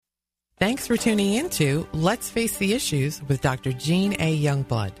Thanks for tuning in to Let's Face the Issues with Dr. Jean A.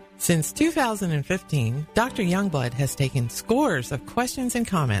 Youngblood. Since 2015, Dr. Youngblood has taken scores of questions and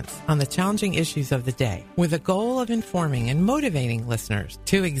comments on the challenging issues of the day with a goal of informing and motivating listeners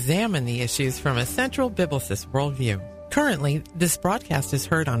to examine the issues from a central biblicist worldview. Currently, this broadcast is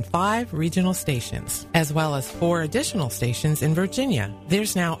heard on 5 regional stations, as well as 4 additional stations in Virginia.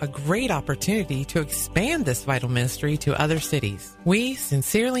 There's now a great opportunity to expand this vital ministry to other cities. We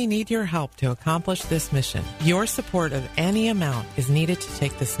sincerely need your help to accomplish this mission. Your support of any amount is needed to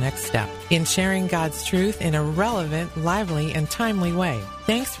take this next step in sharing God's truth in a relevant, lively, and timely way.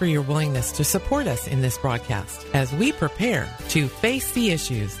 Thanks for your willingness to support us in this broadcast as we prepare to face the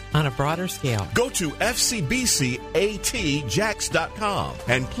issues on a broader scale. Go to fcbcatjax.com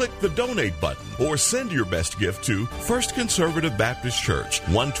and click the donate button or send your best gift to First Conservative Baptist Church,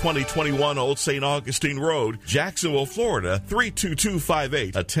 12021 Old St. Augustine Road, Jacksonville, Florida,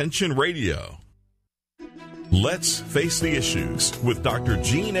 32258. Attention Radio. Let's Face the Issues with Dr.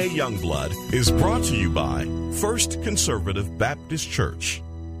 Jean A. Youngblood is brought to you by First Conservative Baptist Church.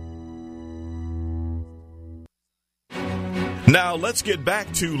 Now let's get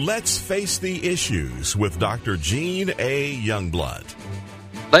back to Let's Face the Issues with Dr. Jean A. Youngblood.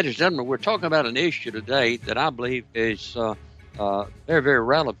 Ladies and gentlemen, we're talking about an issue today that I believe is very, very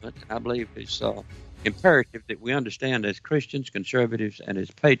relevant. I believe is imperative that we understand as Christians, conservatives, and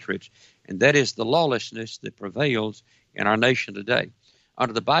as patriots, and that is the lawlessness that prevails in our nation today.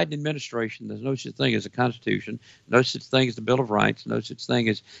 Under the Biden administration, there's no such thing as a Constitution, no such thing as the Bill of Rights, no such thing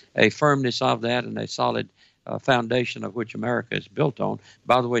as a firmness of that and a solid foundation of which America is built on.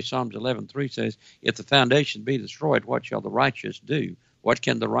 By the way, Psalms 11:3 says, if the foundation be destroyed, what shall the righteous do? What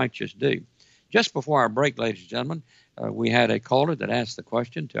can the righteous do? Just before our break, ladies and gentlemen, we had a caller that asked the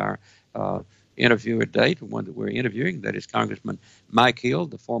question to our interviewer date, the one that we're interviewing, that is Congressman Mike Hill,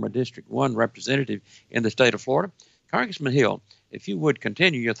 the former District 1 representative in the state of Florida. Congressman Hill, if you would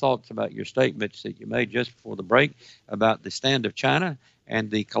continue your thoughts about your statements that you made just before the break about the stand of China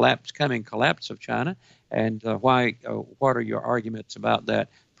and the coming collapse of China, and what are your arguments about that,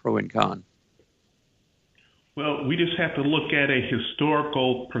 pro and con? Well, we just have to look at a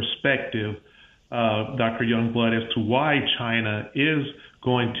historical perspective, Dr. Youngblood, as to why China is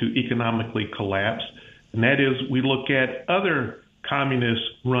going to economically collapse. And that is, we look at other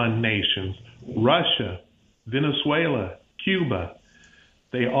communist-run nations, Russia, Venezuela, Cuba.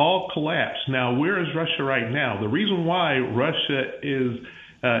 They all collapsed. Now, where is Russia right now? The reason why Russia is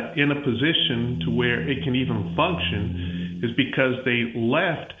in a position to where it can even function is because they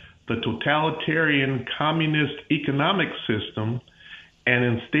left the totalitarian communist economic system and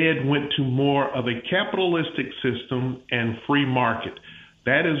instead went to more of a capitalistic system and free market.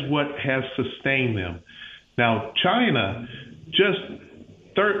 That is what has sustained them. Now, China, just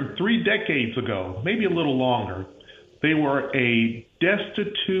 3 decades ago, maybe a little longer, they were a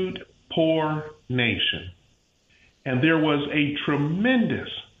destitute, poor nation. And there was a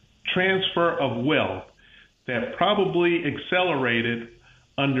tremendous transfer of wealth that probably accelerated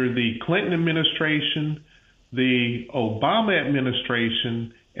under the Clinton administration, the Obama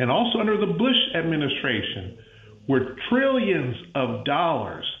administration, and also under the Bush administration, where trillions of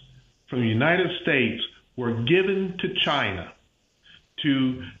dollars from the United States were given to China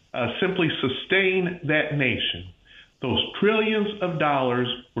to simply sustain that nation. Those trillions of dollars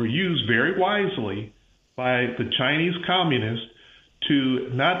were used very wisely by the Chinese communists to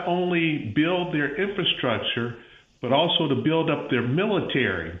not only build their infrastructure, but also to build up their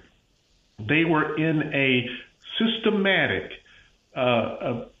military. They were in a systematic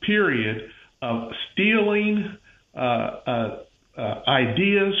period of stealing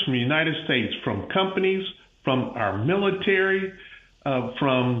ideas from the United States, from companies, from our military,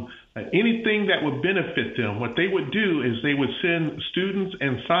 from anything that would benefit them. What they would do is they would send students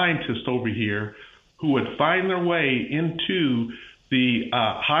and scientists over here who would find their way into the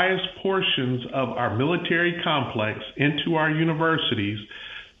highest portions of our military complex, into our universities,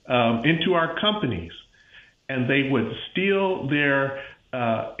 into our companies, and they would steal their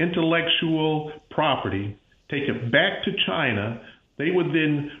intellectual property, take it back to China. They would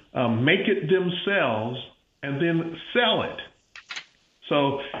then make it themselves and then sell it.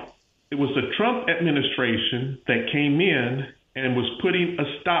 So it was the Trump administration that came in and was putting a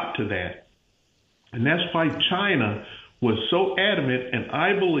stop to that. And that's why China was so adamant, and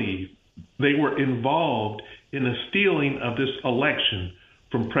I believe they were involved in the stealing of this election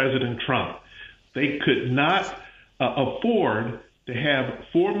from President Trump. They could not afford to have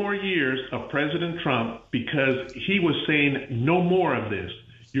 4 more years of President Trump because he was saying no more of this.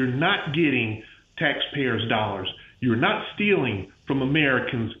 You're not getting taxpayers' dollars. You're not stealing from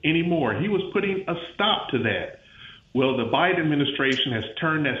Americans anymore. He was putting a stop to that. Well, the Biden administration has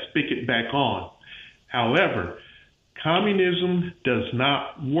turned that spigot back on. However, communism does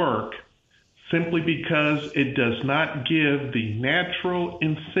not work simply because it does not give the natural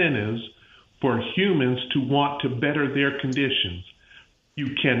incentives for humans to want to better their conditions.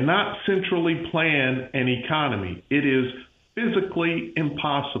 You cannot centrally plan an economy. It is physically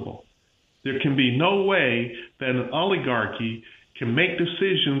impossible. There can be no way that an oligarchy can make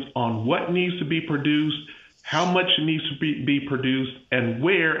decisions on what needs to be produced, how much it needs to be produced, and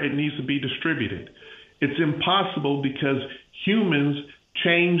where it needs to be distributed. It's impossible because humans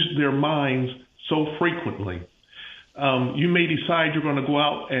change their minds so frequently. You may decide you're going to go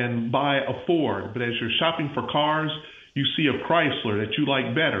out and buy a Ford, but as you're shopping for cars, you see a Chrysler that you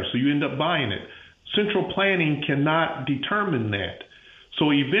like better, so you end up buying it. Central planning cannot determine that.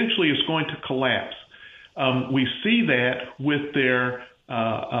 So eventually it's going to collapse. We see that with their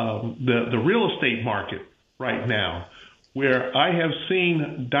the real estate market right now, where I have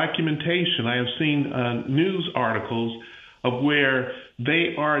seen documentation, I have seen news articles of where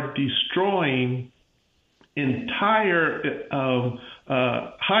they are destroying entire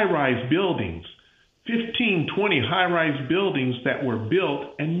high-rise buildings, 15, 20 high-rise buildings that were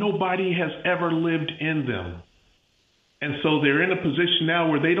built and nobody has ever lived in them. And so they're in a position now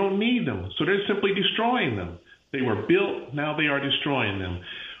where they don't need them. So they're simply destroying them. They were built, now they are destroying them.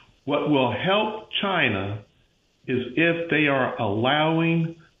 What will help China is if they are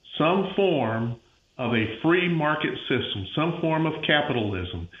allowing some form of a free market system, some form of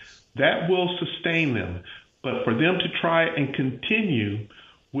capitalism. That will sustain them. But for them to try and continue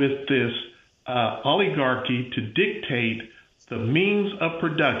with this oligarchy to dictate the means of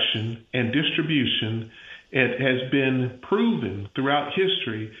production and distribution, it has been proven throughout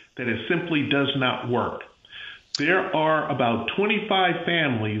history that it simply does not work. There are about 25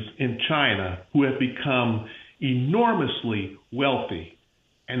 families in China who have become enormously wealthy,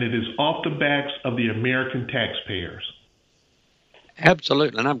 and it is off the backs of the American taxpayers.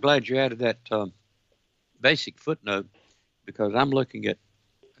 Absolutely, and I'm glad you added that basic footnote, because I'm looking at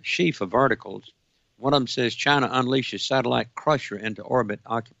a sheaf of articles. One of them says China unleashes satellite crusher into orbit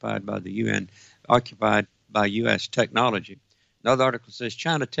occupied by the UN, occupied by U.S. technology. Another article says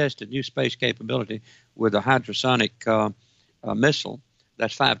China tested new space capability with a hypersonic missile.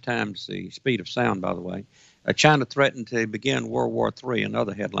 That's 5 times the speed of sound, by the way. China threatened to begin World War III,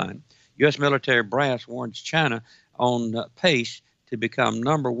 another headline. U.S. military brass warns China on pace to become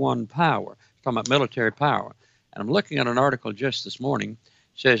 #1 power. It's talking about military power. And I'm looking at an article just this morning.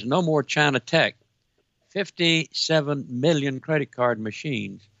 It says no more China tech. 57 million credit card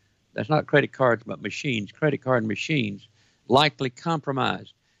machines. That's not credit cards, but machines. Credit card machines likely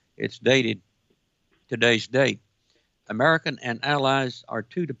compromised. It's dated today's date. American and allies are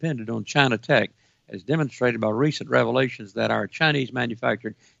too dependent on China tech, as demonstrated by recent revelations that our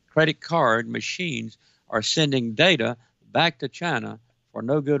Chinese-manufactured credit card machines are sending data back to China for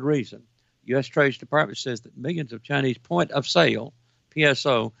no good reason. U.S. Trade Department says that millions of Chinese point-of-sale,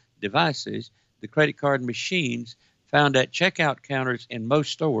 PSO, devices, the credit card machines found at checkout counters in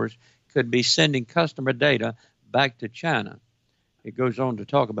most stores, could be sending customer data back to China. It goes on to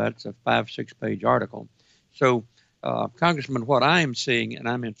talk about it. It's a 5-6-page article. So, Congressman, what I am seeing, and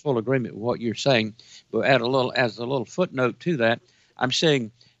I'm in full agreement with what you're saying, but add a little footnote to that, I'm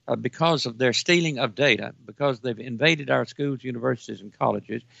saying because of their stealing of data, because they've invaded our schools, universities, and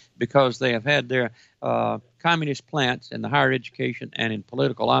colleges, because they have had their communist plants in the higher education and in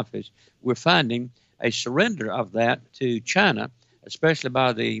political office, we're finding a surrender of that to China, especially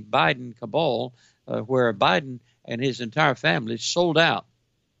by the Biden cabal, where Biden and his entire family sold out,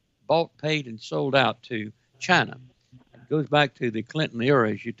 bought, paid, and sold out to China. It goes back to the Clinton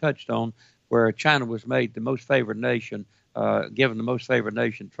era, as you touched on, where China was made the most favored nation, given the most favored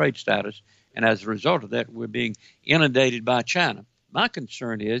nation trade status, and as a result of that, we're being inundated by China. My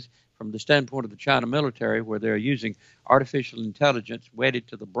concern is, from the standpoint of the China military, where they're using artificial intelligence wedded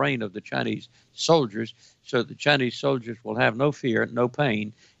to the brain of the Chinese soldiers, so the Chinese soldiers will have no fear, no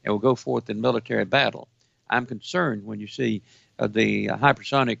pain, and will go forth in military battle. I'm concerned when you see the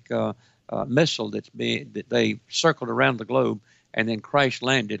hypersonic missile that they circled around the globe and then crash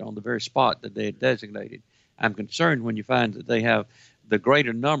landed on the very spot that they had designated. I'm concerned when you find that they have the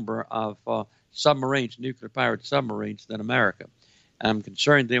greater number of submarines, nuclear-powered submarines, than America. I'm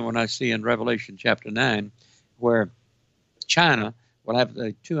concerned then when I see in Revelation chapter 9 where China will have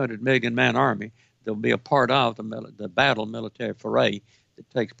a 200 million man army. They'll be a part of the battle military foray that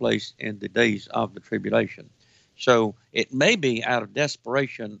takes place in the days of the tribulation. So it may be out of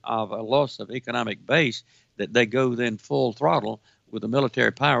desperation of a loss of economic base that they go then full throttle with the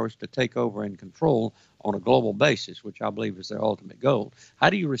military powers to take over and control on a global basis, which I believe is their ultimate goal. How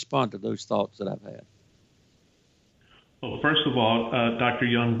do you respond to those thoughts that I've had? Well, first of all, Dr.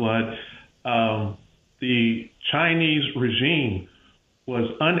 Youngblood, the Chinese regime was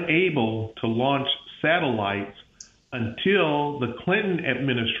unable to launch satellites until the Clinton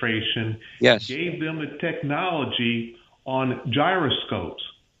administration gave them the technology on gyroscopes.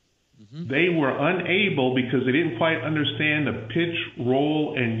 Mm-hmm. They were unable because they didn't quite understand the pitch,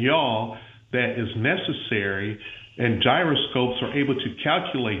 roll, and yaw that is necessary, and gyroscopes are able to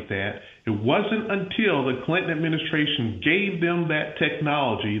calculate that. It wasn't until the Clinton administration gave them that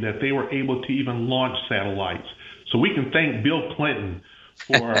technology that they were able to even launch satellites. So we can thank Bill Clinton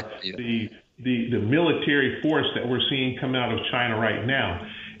for the military force that we're seeing come out of China right now.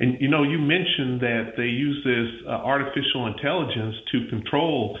 And, you know, you mentioned that they use this artificial intelligence to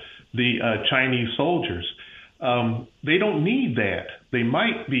control the Chinese soldiers. They don't need that. They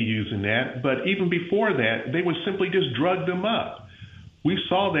might be using that, but even before that, they would simply just drug them up. We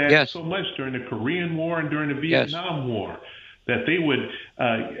saw that so much during the Korean War and during the Vietnam War, that they would,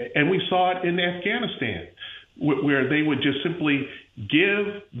 and we saw it in Afghanistan, where they would just simply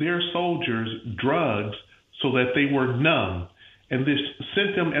give their soldiers drugs so that they were numb, and this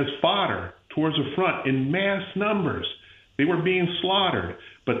sent them as fodder towards the front in mass numbers. They were being slaughtered,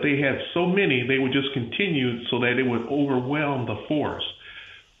 but they had so many, they would just continue so that it would overwhelm the force.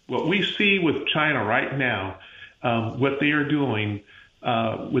 What we see with China right now, what they are doing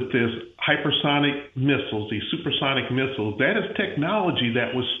with this hypersonic missiles, these supersonic missiles, that is technology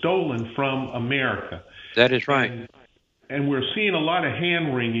that was stolen from America. That is right. And we're seeing a lot of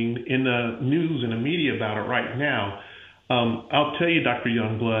hand-wringing in the news and the media about it right now. I'll tell you, Dr.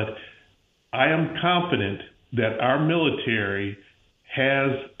 Youngblood, I am confident that our military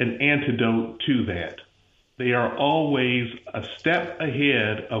has an antidote to that. They are always a step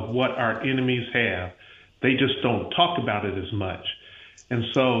ahead of what our enemies have. They just don't talk about it as much. And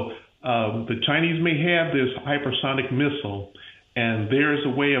so the Chinese may have this hypersonic missile, and there's a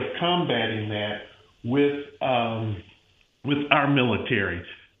way of combating that with our military.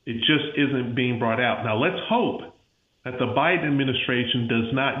 It just isn't being brought out. Now, let's hope that the Biden administration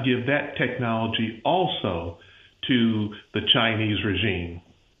does not give that technology also to the Chinese regime.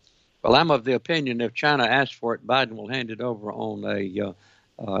 Well, I'm of the opinion if China asks for it, Biden will hand it over on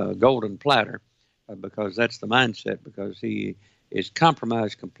a golden platter, because that's the mindset, because he is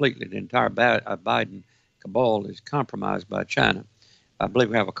compromised completely. The entire Biden cabal is compromised by China. I believe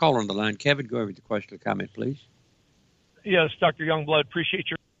we have a caller on the line. Kevin, go over with the question or comment, please. Yes, Dr. Youngblood, appreciate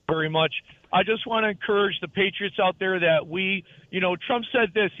you very much. I just want to encourage the patriots out there that Trump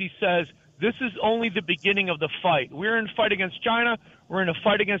said this. He says, this is only the beginning of the fight. We're in a fight against China. We're in a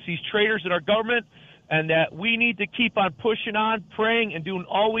fight against these traitors in our government, and that we need to keep on pushing on, praying, and doing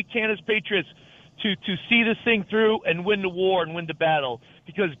all we can as patriots to see this thing through and win the war and win the battle.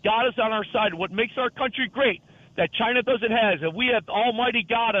 Because God is on our side. What makes our country great that China doesn't have is that we have Almighty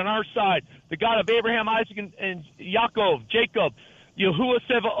God on our side, the God of Abraham, Isaac, and Yaakov, Jacob, Yahuwah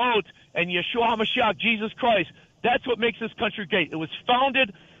Sevaot, and Yeshua HaMashiach, Jesus Christ. That's what makes this country great. It was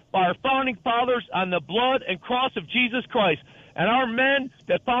founded by our founding fathers on the blood and cross of Jesus Christ. And our men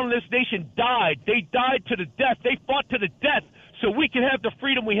that founded this nation died. They died to the death. They fought to the death so we can have the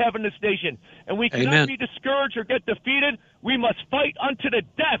freedom we have in this nation. And we cannot be discouraged or get defeated. We must fight unto the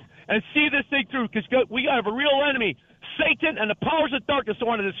death and see this thing through, because we have a real enemy, Satan and the powers of darkness that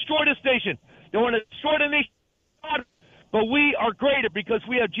want to destroy this nation. They want to destroy the nation. But we are greater because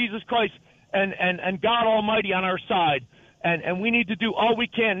we have Jesus Christ and God Almighty on our side. And we need to do all we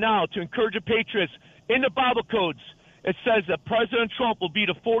can now to encourage the patriots. In the Bible codes, it says that President Trump will be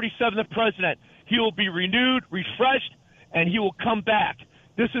the 47th president. He will be renewed, refreshed, and he will come back.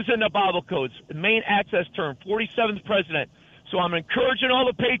 This is in the Bible codes, the main access term, 47th president. So I'm encouraging all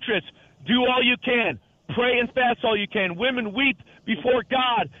the patriots, do all you can. Pray and fast all you can. Women, weep before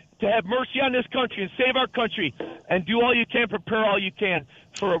God to have mercy on this country and save our country. And do all you can, prepare all you can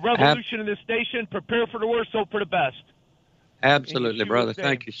for a revolution in this nation. Prepare for the worst, hope for the best. Absolutely, brother.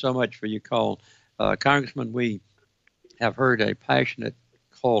 Thank you so much for your call. Congressman, we have heard a passionate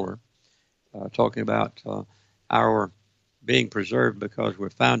caller talking about our being preserved because we're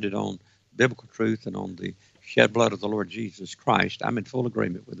founded on biblical truth and on the shed blood of the Lord Jesus Christ. I'm in full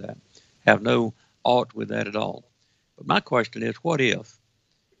agreement with that. Have no aught with that at all. But my question is, what if,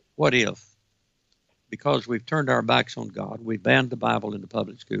 because we've turned our backs on God, we banned the Bible in the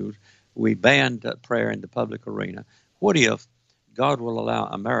public schools, we banned prayer in the public arena, what if God will allow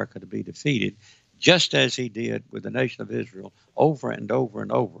America to be defeated just as he did with the nation of Israel over and over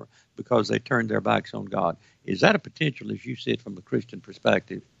and over because they turned their backs on God. Is that a potential as you see it from a Christian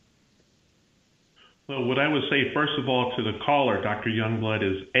perspective? Well, what I would say, first of all, to the caller, Dr. Youngblood,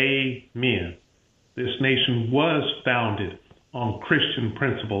 is amen. This nation was founded on Christian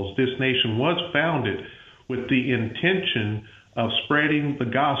principles. This nation was founded with the intention of spreading the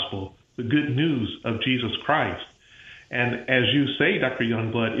gospel, the good news of Jesus Christ. And as you say, Dr.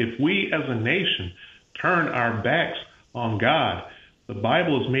 Youngblood, if we as a nation turn our backs on God, the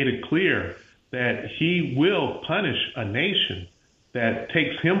Bible has made it clear that he will punish a nation that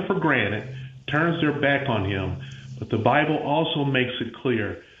takes him for granted, turns their back on him. But the Bible also makes it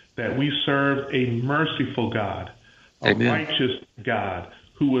clear that we serve a merciful God, a righteous God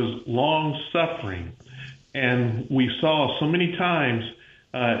who is long-suffering. And we saw so many times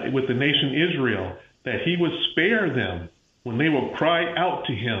with the nation Israel that he would spare them when they would cry out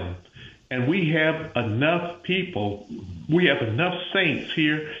to him. And we have enough people, we have enough saints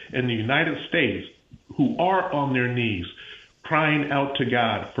here in the United States who are on their knees crying out to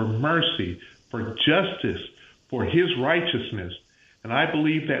God for mercy, for justice, for his righteousness. And I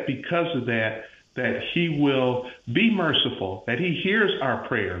believe that because of that he will be merciful, that he hears our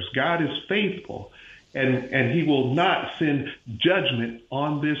prayers. God is faithful, and he will not send judgment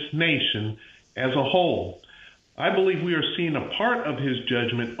on this nation as a whole. I believe we are seeing a part of his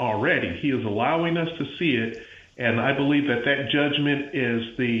judgment already. He is allowing us to see it, and I believe that judgment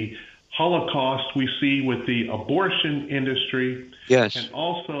is the Holocaust we see with the abortion industry. Yes. And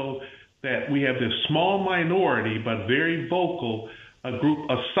also that we have this small minority, but very vocal, a group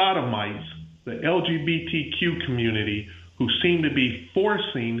of sodomites, the LGBTQ community, who seem to be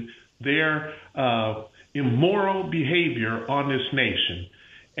forcing their immoral behavior on this nation.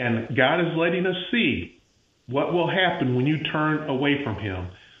 And God is letting us see what will happen when you turn away from him.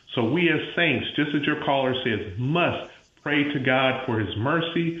 So we as saints, just as your caller says, must pray to God for his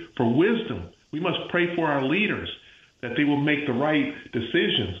mercy, for wisdom. We must pray for our leaders, that they will make the right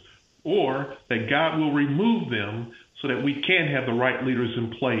decisions, or that God will remove them so that we can have the right leaders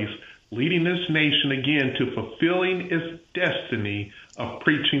in place, leading this nation again to fulfilling its destiny of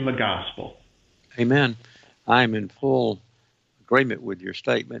preaching the gospel. Amen. I'm in full agreement with your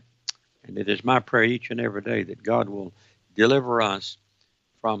statement, and it is my prayer each and every day that God will deliver us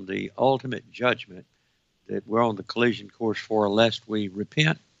from the ultimate judgment that we're on the collision course for, lest we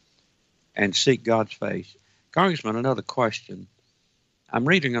repent and seek God's face. Congressman, another question. I'm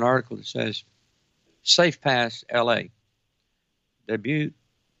reading an article that says Safe Pass LA debut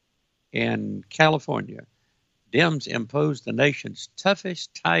in California. Dems impose the nation's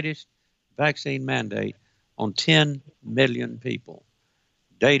toughest, tightest vaccine mandate on 10 million people.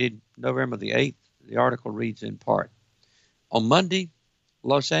 Dated November the 8th, the article reads in part, on Monday,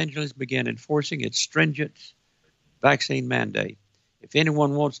 Los Angeles began enforcing its stringent vaccine mandate. If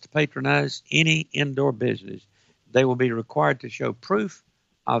anyone wants to patronize any indoor business, they will be required to show proof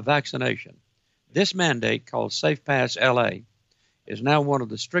of vaccination. This mandate, called Safe Pass LA, is now one of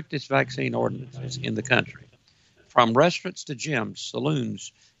the strictest vaccine ordinances in the country. From restaurants to gyms,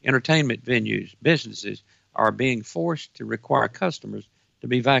 saloons, entertainment venues, businesses are being forced to require customers to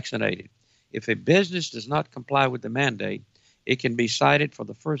be vaccinated. If a business does not comply with the mandate, it can be cited for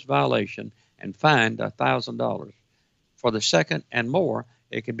the first violation and fined $1,000. For the second and more,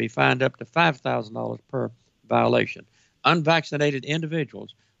 it can be fined up to $5,000 per violation. Unvaccinated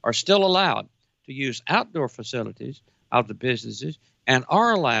individuals are still allowed to use outdoor facilities of the businesses and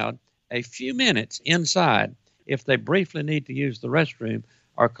are allowed a few minutes inside if they briefly need to use the restroom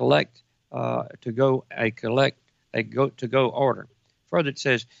or collect to go order. Further, it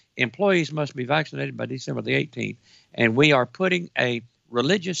says employees must be vaccinated by December the 18th, and we are putting a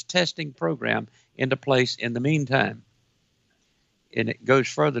religious testing program into place in the meantime. And it goes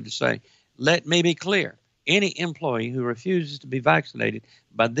further to say, let me be clear, any employee who refuses to be vaccinated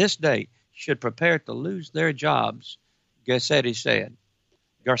by this date should prepare to lose their jobs, Garcetti said.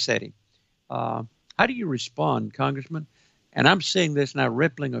 How do you respond, Congressman? And I'm seeing this now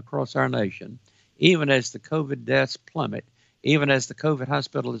rippling across our nation, even as the COVID deaths plummet, even as the COVID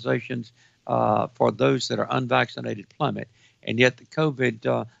hospitalizations for those that are unvaccinated plummet, and yet the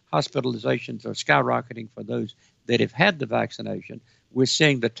COVID hospitalizations are skyrocketing for those that have had the vaccination. We're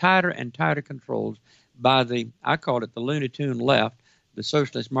seeing the tighter and tighter controls by I call it the Looney Tune left, the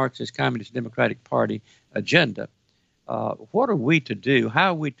Socialist, Marxist, Communist, Democratic Party agenda. What are we to do?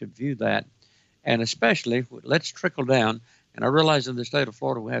 How are we to view that? And especially, let's trickle down. And I realize in the state of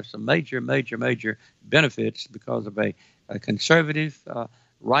Florida we have some major benefits because of a conservative,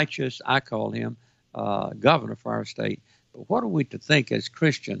 righteous, I call him, governor for our state. But what are we to think as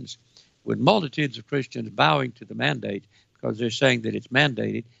Christians with multitudes of Christians bowing to the mandate because they're saying that it's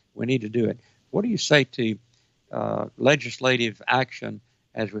mandated, we need to do it. What do you say to legislative action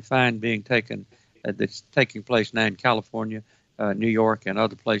as we find being taken, that's taking place now in California, New York, and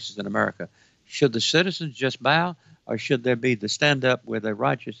other places in America? Should the citizens just bow, or should there be the stand-up with a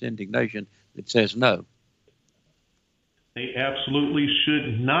righteous indignation that says no? They absolutely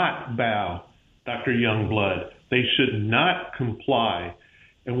should not bow, Dr. Youngblood. They should not comply.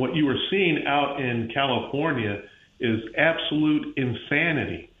 And what you are seeing out in California is absolute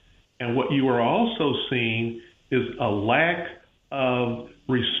insanity. And what you are also seeing is a lack of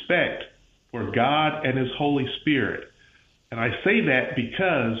respect for God and His Holy Spirit. And I say that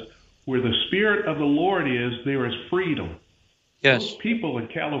because where the Spirit of the Lord is, there is freedom. Yes. Those people in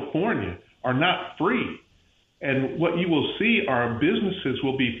California are not free. And what you will see are businesses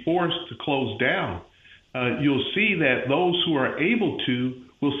will be forced to close down. You'll see that those who are able to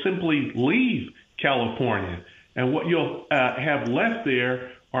will simply leave California. And what you'll have left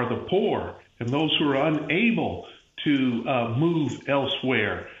there are the poor and those who are unable to move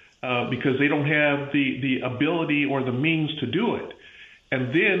elsewhere because they don't have the ability or the means to do it.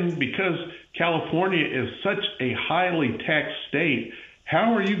 And then because California is such a highly taxed state,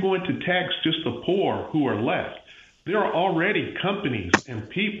 how are you going to tax just the poor who are left? There are already companies and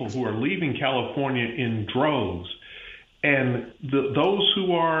people who are leaving California in droves. And those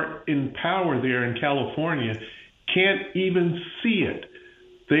who are in power there in California can't even see it.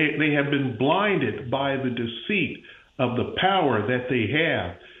 They have been blinded by the deceit of the power that they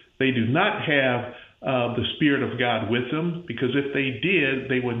have. They do not have the Spirit of God with them, because if they did,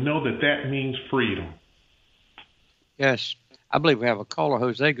 they would know that that means freedom. Yes. I believe we have a caller.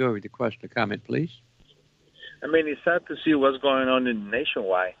 Jose, go over the question or comment, please. I mean, it's sad to see what's going on in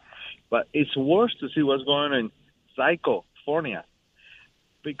nationwide, but it's worse to see what's going on in California,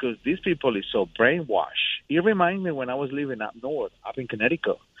 because these people is so brainwashed. It reminds me when I was living up north, up in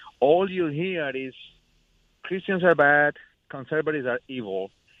Connecticut. All you hear is Christians are bad, conservatives are evil,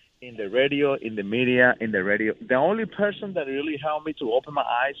 in the radio, in the media, in the radio. The only person that really helped me to open my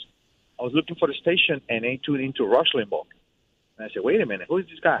eyes, I was looking for the station, and they tuned into Rush Limbaugh. And I said, wait a minute, who is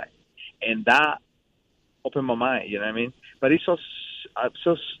this guy? And that opened my mind, you know what I mean? But it's so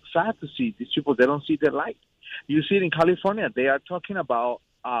sad to see these people, they don't see the light. You see it in California, they are talking about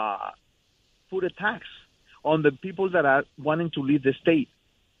put a tax on the people that are wanting to leave the state.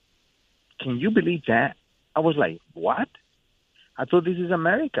 Can you believe that? I was like, what? I thought this is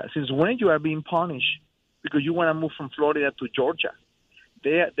America. Since when you are being punished because you want to move from Florida to Georgia?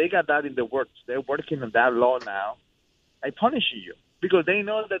 They got that in the works. They're working on that law now. I punish you because they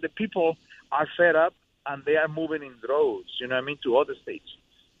know that the people are fed up and they are moving in droves, you know what I mean, to other states.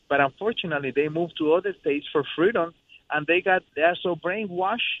 But unfortunately, they move to other states for freedom, and they are so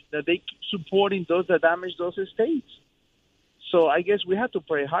brainwashed that they keep supporting those that damage those states. So I guess we have to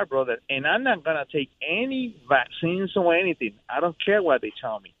pray hard, brother. And I'm not going to take any vaccines or anything. I don't care what they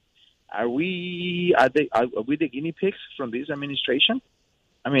tell me. Are we the guinea pigs from this administration?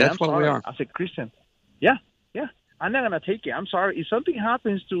 I mean, that's I'm what sorry, we are. as a Christian. Yeah. I'm not going to take it. I'm sorry. If something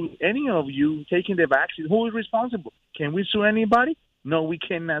happens to any of you taking the vaccine, who is responsible? Can we sue anybody? No, we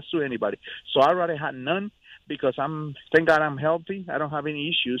cannot sue anybody. So I'd rather have none, because thank God I'm healthy. I don't have any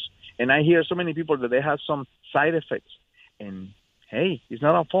issues. And I hear so many people that they have some side effects. And, hey, it's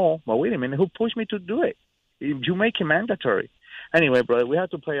not our fault. But wait a minute, who pushed me to do it? You make it mandatory. Anyway, brother, we have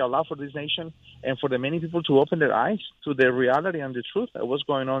to pray a lot for this nation and for the many people to open their eyes to the reality and the truth of what's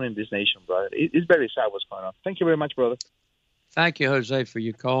going on in this nation, brother. It's very sad what's going on. Thank you very much, brother. Thank you, Jose, for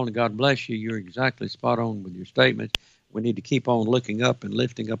your call, and God bless you. You're exactly spot on with your statement. We need to keep on looking up and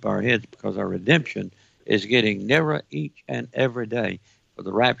lifting up our heads, because our redemption is getting nearer each and every day for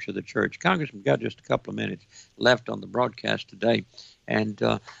the rapture of the church. Congressman, we've got just a couple of minutes left on the broadcast today, and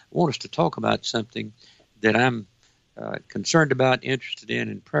I want us to talk about something that I'm concerned about, interested in,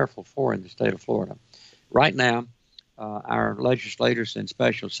 and prayerful for in the state of Florida. Right now, our legislators in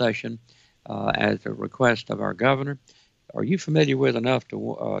special session at the request of our governor. Are you familiar with enough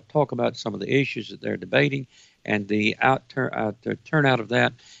to talk about some of the issues that they're debating and the turnout of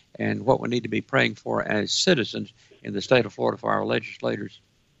that, and what we need to be praying for as citizens in the state of Florida for our legislators?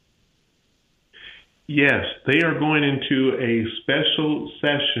 Yes, they are going into a special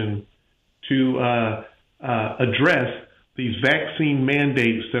session to address these vaccine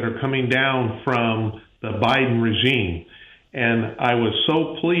mandates that are coming down from the Biden regime. And I was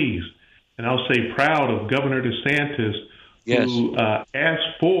so pleased, and I'll say proud, of Governor DeSantis, yes, who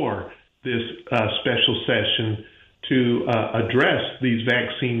asked for this special session to address these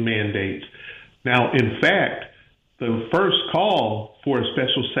vaccine mandates. Now, in fact, the first call for a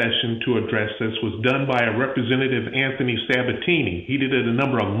special session to address this was done by a Representative Anthony Sabatini. He did it a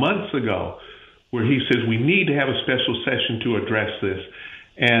number of months ago, where he says we need to have a special session to address this.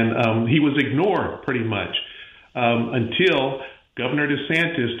 And he was ignored pretty much until Governor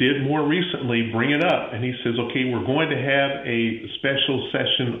DeSantis did more recently bring it up. And he says, okay, we're going to have a special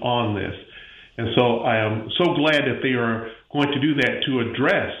session on this. And so I am so glad that they are going to do that to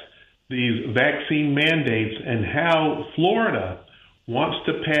address these vaccine mandates and how Florida wants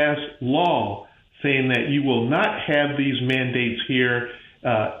to pass law saying that you will not have these mandates here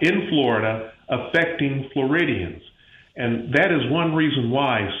in Florida affecting Floridians. And that is one reason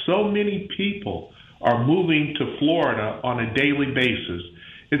why so many people are moving to Florida on a daily basis.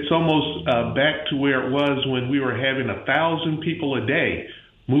 It's almost back to where it was when we were having 1,000 people a day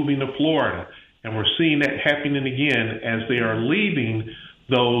moving to Florida. And we're seeing that happening again as they are leaving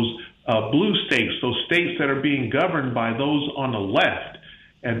those blue states, those states that are being governed by those on the left.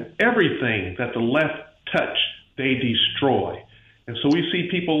 And everything that the left touch, they destroy. And so we see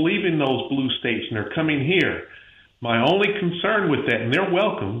people leaving those blue states and they're coming here. My only concern with that, and they're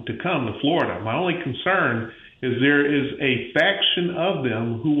welcome to come to Florida, my only concern is there is a faction of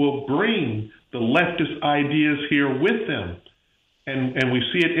them who will bring the leftist ideas here with them. And we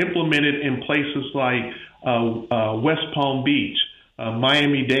see it implemented in places like West Palm Beach,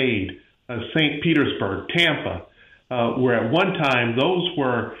 Miami-Dade, St. Petersburg, Tampa, where at one time those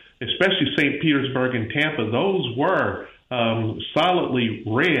were, especially St. Petersburg and Tampa, those were solidly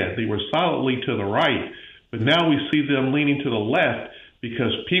red. They were solidly to the right. But now we see them leaning to the left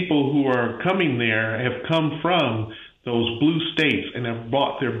because people who are coming there have come from those blue states and have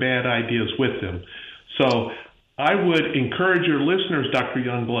brought their bad ideas with them. So I would encourage your listeners, Dr.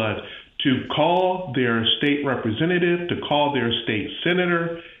 Youngblood, to call their state representative, to call their state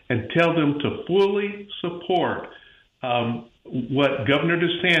senator, and tell them to fully support what Governor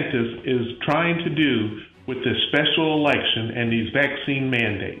DeSantis is trying to do with this special election and these vaccine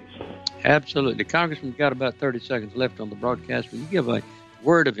mandates. Absolutely. Congressman, we've got about 30 seconds left on the broadcast. Will you give a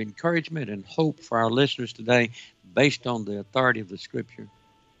word of encouragement and hope for our listeners today based on the authority of the Scripture?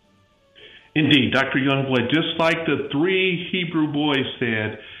 Indeed, Dr. Youngblood, just like the 3 Hebrew boys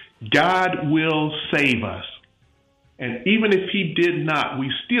said, God will save us. And even if he did not,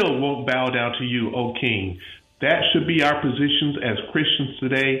 we still won't bow down to you, O King. That should be our positions as Christians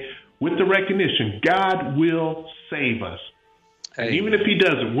today, with the recognition God will save us. And even if he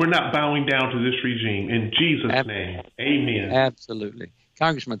doesn't, we're not bowing down to this regime. In Jesus' name, amen. Absolutely.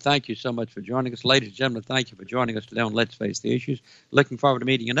 Congressman, thank you so much for joining us. Ladies and gentlemen, thank you for joining us today on Let's Face the Issues. Looking forward to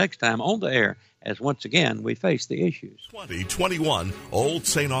meeting you next time on the air as once again we face the issues. 2021 Old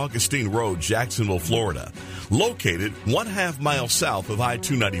St. Augustine Road, Jacksonville, Florida. Located 1/2 mile south of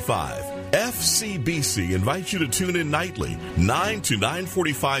I-295. FCBC invites you to tune in nightly, 9 to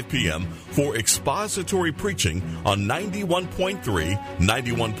 9:45 p.m. for expository preaching on 91.3,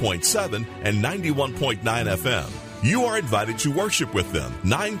 91.7, and 91.9 FM. You are invited to worship with them,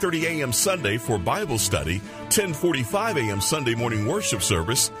 9:30 a.m. Sunday for Bible study, 10:45 a.m. Sunday morning worship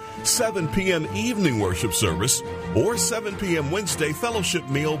service, 7 p.m. evening worship service, or 7 p.m. Wednesday fellowship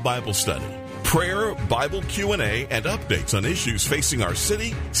meal Bible study. Prayer, Bible Q&A, and updates on issues facing our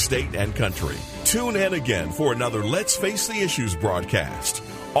city, state, and country. Tune in again for another Let's Face the Issues broadcast.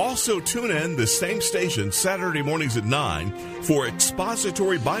 Also tune in this same station Saturday mornings at 9 for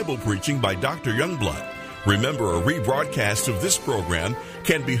expository Bible preaching by Dr. Youngblood. Remember, a rebroadcast of this program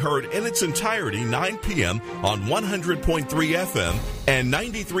can be heard in its entirety 9 p.m. on 100.3 FM and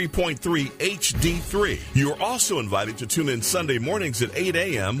 93.3 HD3. You are also invited to tune in Sunday mornings at 8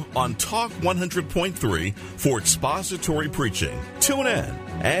 a.m. on Talk 100.3 for expository preaching. Tune in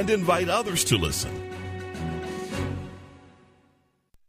and invite others to listen.